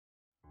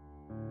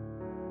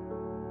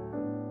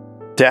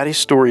Daddy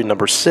story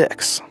number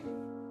 6.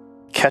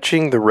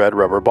 Catching the red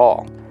rubber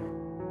ball.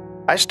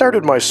 I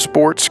started my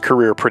sports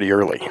career pretty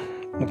early.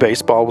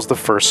 Baseball was the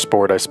first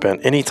sport I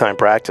spent any time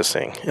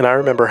practicing, and I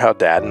remember how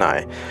Dad and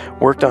I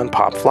worked on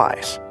pop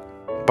flies.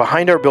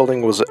 Behind our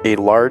building was a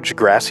large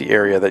grassy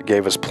area that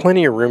gave us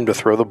plenty of room to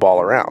throw the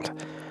ball around.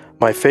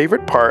 My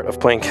favorite part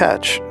of playing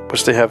catch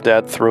was to have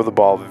Dad throw the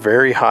ball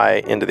very high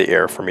into the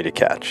air for me to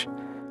catch.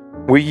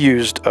 We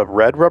used a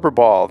red rubber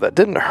ball that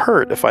didn't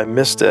hurt if I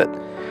missed it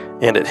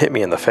and it hit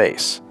me in the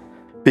face.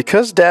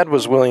 Because Dad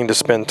was willing to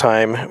spend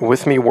time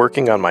with me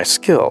working on my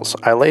skills,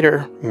 I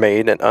later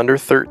made an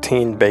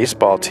under-13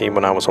 baseball team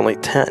when I was only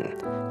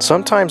 10.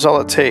 Sometimes all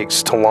it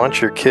takes to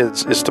launch your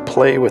kids is to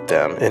play with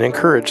them and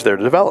encourage their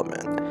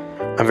development.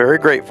 I'm very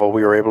grateful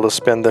we were able to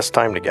spend this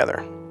time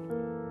together.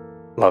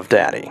 Love,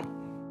 Daddy.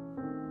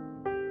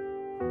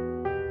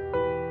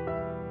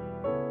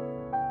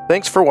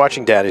 Thanks for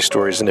watching Daddy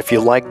Stories, and if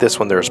you like this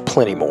one, there's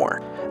plenty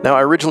more. Now,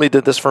 I originally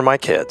did this for my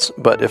kids,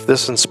 but if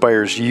this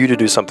inspires you to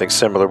do something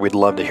similar, we'd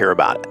love to hear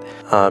about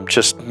it.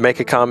 Just make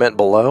a comment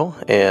below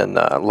and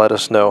let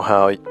us know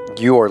how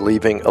you are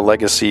leaving a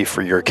legacy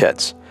for your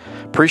kids.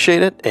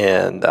 Appreciate it,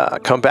 and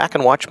come back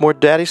and watch more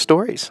Daddy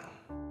Stories.